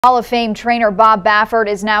Hall of Fame trainer Bob Baffert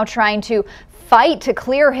is now trying to fight to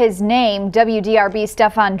clear his name. WDRB's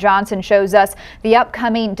Stefan Johnson shows us the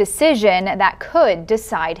upcoming decision that could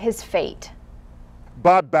decide his fate.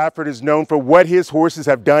 Bob Baffert is known for what his horses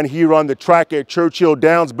have done here on the track at Churchill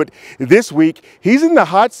Downs, but this week he's in the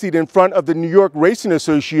hot seat in front of the New York Racing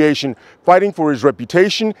Association, fighting for his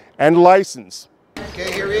reputation and license.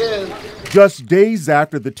 Okay, here he is. Just days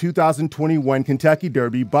after the 2021 Kentucky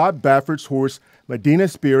Derby, Bob Baffert's horse Medina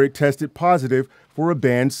Spirit tested positive for a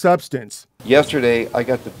banned substance. Yesterday, I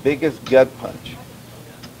got the biggest gut punch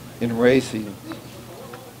in racing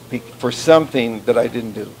for something that I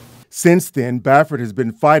didn't do. Since then, Baffert has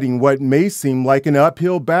been fighting what may seem like an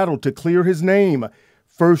uphill battle to clear his name.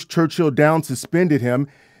 First, Churchill Downs suspended him,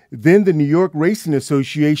 then the New York Racing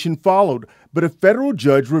Association followed, but a federal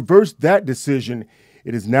judge reversed that decision.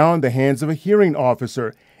 It is now in the hands of a hearing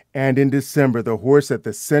officer. And in December, the horse at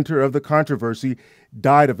the center of the controversy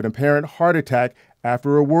died of an apparent heart attack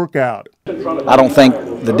after a workout. I don't think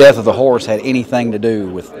the death of the horse had anything to do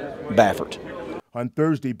with Baffert. On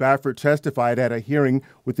Thursday, Baffert testified at a hearing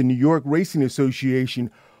with the New York Racing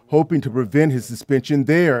Association, hoping to prevent his suspension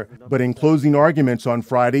there. But in closing arguments on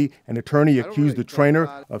Friday, an attorney accused the trainer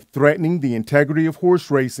of threatening the integrity of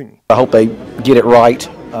horse racing. I hope they get it right.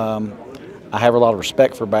 I have a lot of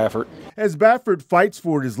respect for Baffert. As Baffert fights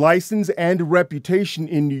for his license and reputation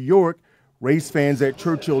in New York, race fans at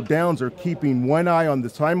Churchill Downs are keeping one eye on the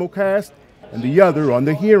simulcast and the other on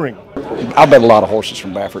the hearing. I'll bet a lot of horses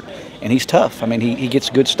from Baffert, and he's tough. I mean, he gets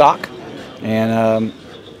good stock, and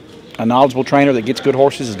a knowledgeable trainer that gets good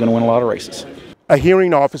horses is going to win a lot of races. A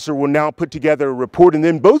hearing officer will now put together a report, and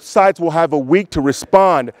then both sides will have a week to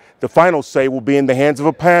respond. The final say will be in the hands of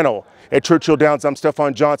a panel. At Churchill Downs, I'm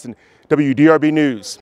Stefan Johnson, WDRB News.